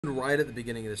right at the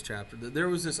beginning of this chapter that there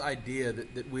was this idea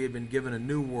that we had been given a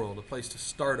new world, a place to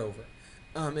start over,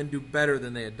 and do better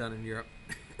than they had done in Europe.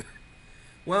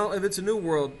 Well, if it's a new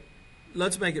world,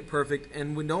 let's make it perfect,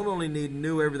 and we don't only need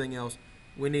new everything else.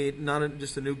 We need not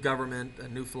just a new government, a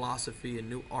new philosophy, a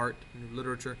new art, a new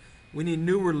literature. We need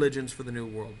new religions for the new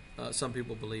world, some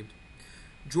people believed.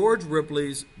 George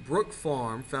Ripley's Brook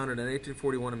Farm, founded in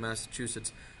 1841 in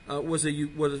Massachusetts, was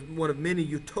one of many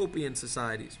utopian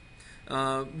societies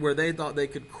where they thought they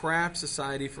could craft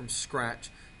society from scratch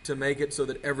to make it so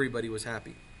that everybody was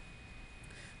happy.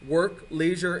 Work,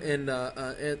 leisure, and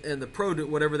the produce,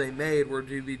 whatever they made, were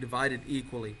to be divided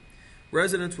equally.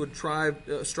 Residents would strive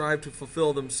to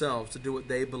fulfill themselves, to do what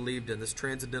they believed in, this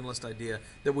transcendentalist idea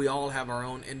that we all have our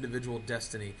own individual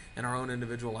destiny and our own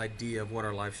individual idea of what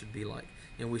our life should be like,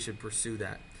 and we should pursue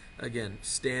that. Again,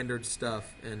 standard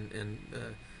stuff in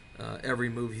every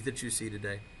movie that you see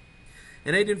today.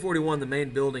 In 1841, the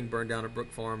main building burned down at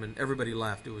Brook Farm, and everybody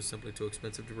left. It was simply too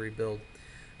expensive to rebuild,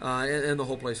 and the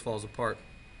whole place falls apart.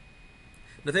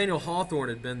 Nathaniel Hawthorne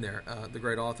had been there, the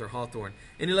great author Hawthorne,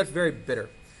 and he left very bitter.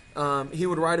 He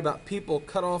would write about people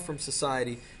cut off from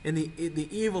society and the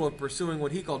evil of pursuing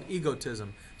what he called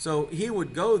egotism. So he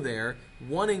would go there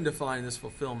wanting to find this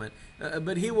fulfillment,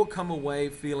 but he will come away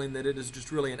feeling that it is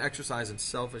just really an exercise in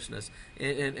selfishness,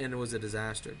 and it was a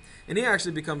disaster. And he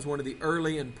actually becomes one of the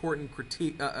early important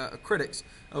critics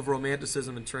of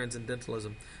Romanticism and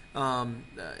Transcendentalism.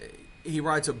 He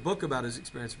writes a book about his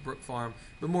experience at Brook Farm,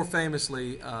 but more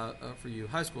famously, for you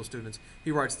high school students,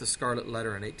 he writes The Scarlet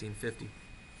Letter in 1850.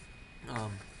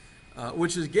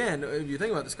 Which is, again, if you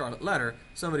think about the Scarlet Letter,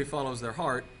 somebody follows their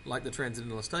heart, like the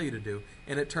Transcendentalists tell you to do,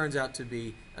 and it turns out to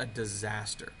be a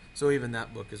disaster. So even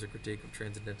that book is a critique of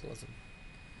Transcendentalism.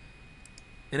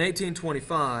 In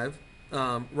 1825,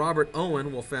 Robert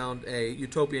Owen will found a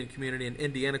utopian community in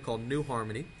Indiana called New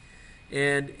Harmony.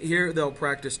 And here they'll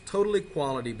practice total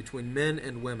equality between men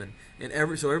and women. And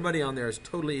so everybody on there is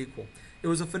totally equal. It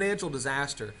was a financial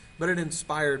disaster, but it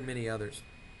inspired many others.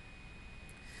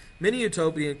 Many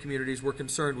utopian communities were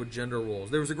concerned with gender roles.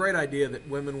 There was a great idea that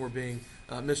women were being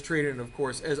mistreated, and of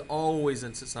course, as always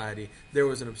in society, there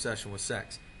was an obsession with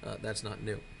sex. That's not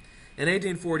new. In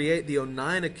 1848, the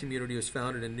Oneida community was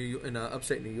founded in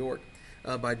upstate New York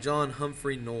by John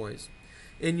Humphrey Noyes.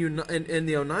 In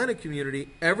the Oneida community,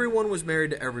 everyone was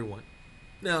married to everyone.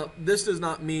 Now, this does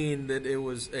not mean that it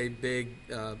was a big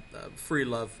free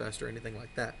love fest or anything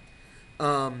like that.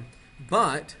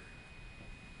 But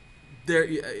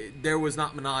there was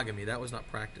not monogamy. That was not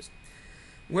practiced.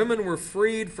 Women were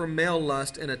freed from male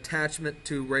lust and attachment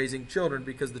to raising children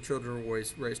because the children were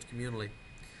raised communally.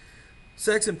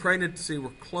 Sex and pregnancy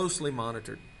were closely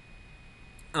monitored.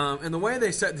 And the way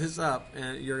they set this up,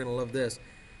 and you're going to love this,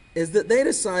 is that they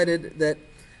decided that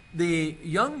the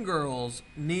young girls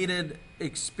needed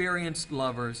experienced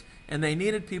lovers, and they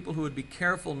needed people who would be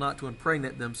careful not to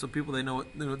impregnate them, so people they know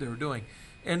what they were doing.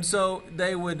 And so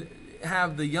they would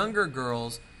have the younger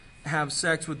girls have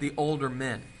sex with the older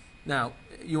men. Now,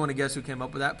 you want to guess who came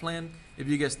up with that plan? If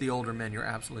you guess the older men, you're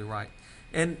absolutely right.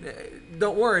 And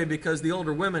don't worry, because the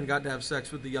older women got to have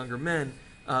sex with the younger men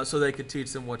so they could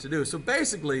teach them what to do. So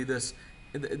basically,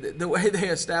 the way they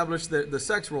established the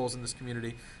sex roles in this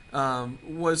community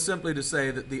was simply to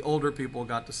say that the older people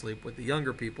got to sleep with the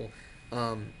younger people,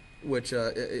 which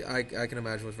I can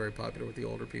imagine was very popular with the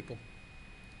older people.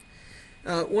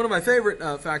 One of my favorite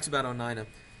facts about Oneida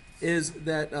is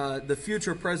that the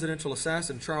future presidential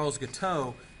assassin, Charles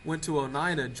Guiteau, went to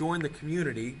Oneida, joined the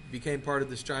community, became part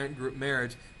of this giant group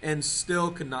marriage, and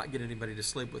still could not get anybody to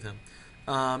sleep with him,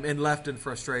 and left in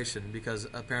frustration because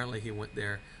apparently he went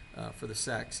there for the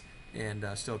sex and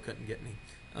still couldn't get any.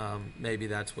 Maybe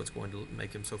that's what's going to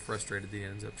make him so frustrated that he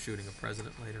ends up shooting a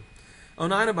president later.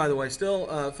 Oneida, by the way,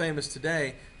 still famous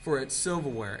today for its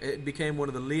silverware. It became one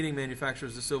of the leading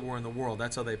manufacturers of silverware in the world.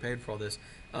 That's how they paid for all this.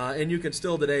 And you can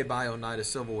still today buy Oneida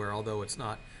silverware, although it's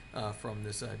not from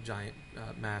this giant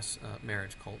mass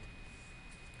marriage cult.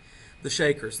 The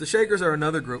Shakers. The Shakers are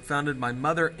another group founded by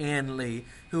Mother Ann Lee,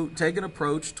 who take an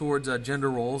approach towards gender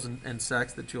roles and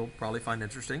sex that you'll probably find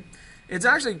interesting. It's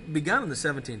actually begun in the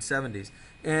 1770s.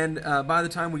 And by the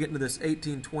time we get into this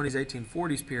 1820s,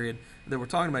 1840s period that we're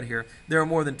talking about here, there are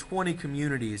more than 20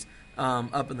 communities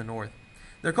up in the north.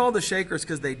 They're called the Shakers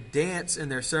because they dance in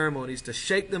their ceremonies to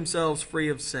shake themselves free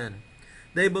of sin.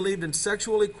 They believed in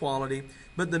sexual equality,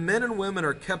 but the men and women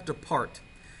are kept apart.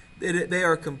 They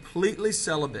are completely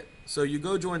celibate. So you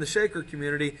go join the Shaker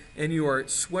community and you are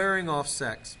swearing off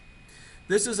sex.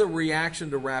 This is a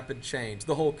reaction to rapid change,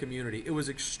 the whole community. It was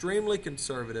extremely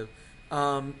conservative,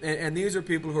 and these are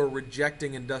people who are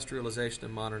rejecting industrialization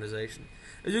and modernization.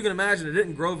 As you can imagine, it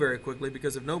didn't grow very quickly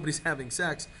because if nobody's having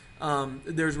sex,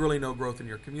 there's really no growth in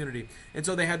your community. And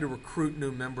so they had to recruit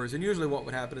new members. And usually what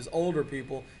would happen is older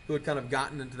people who had kind of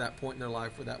gotten into that point in their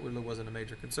life where that really wasn't a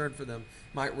major concern for them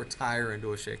might retire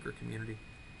into a Shaker community.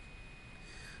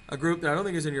 A group that I don't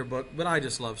think is in your book, but I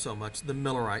just love so much, the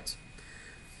Millerites.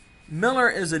 Miller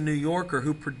is a New Yorker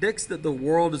who predicts that the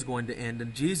world is going to end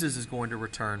and Jesus is going to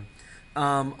return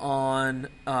on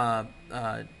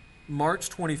March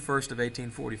 21st of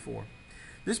 1844.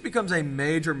 This becomes a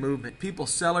major movement. People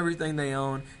sell everything they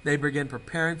own. They begin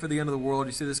preparing for the end of the world.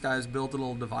 You see this guy has built a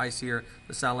little device here,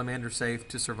 the salamander safe,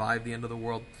 to survive the end of the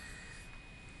world.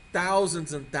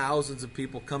 Thousands and thousands of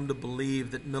people come to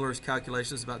believe that Miller's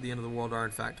calculations about the end of the world are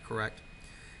in fact correct.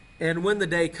 And when the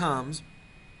day comes,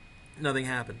 nothing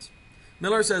happens.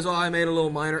 Miller says, I made a little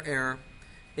minor error.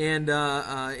 And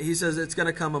he says it's going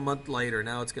to come a month later.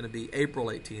 Now it's going to be April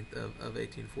 18th of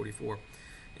 1844.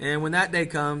 And when that day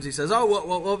comes, he says,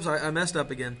 whoops, I messed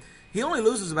up again. He only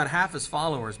loses about half his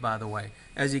followers, by the way,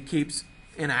 as he keeps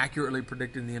inaccurately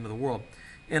predicting the end of the world.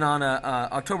 And on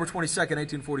October 22nd,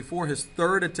 1844, his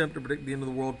third attempt to predict the end of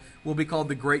the world will be called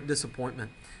the Great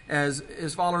Disappointment, as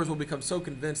his followers will become so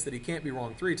convinced that he can't be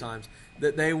wrong 3 times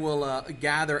that they will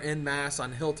gather en masse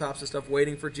on hilltops and stuff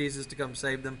waiting for Jesus to come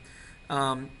save them.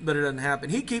 But it doesn't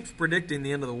happen. He keeps predicting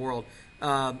the end of the world,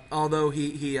 although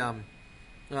he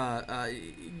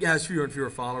has fewer and fewer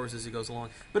followers as he goes along.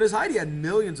 But his idea had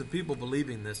millions of people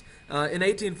believing this. In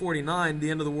 1849,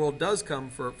 the end of the world does come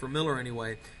for Miller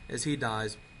anyway, as he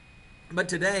dies. But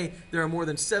today, there are more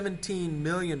than 17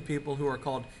 million people who are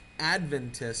called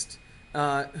Adventists,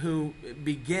 who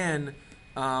begin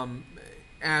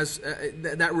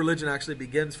that religion actually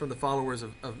begins from the followers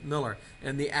of Miller.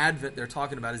 And the Advent they're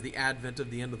talking about is the advent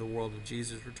of the end of the world, of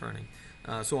Jesus returning.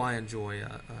 So I enjoy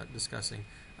discussing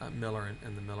Miller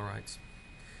and the Millerites.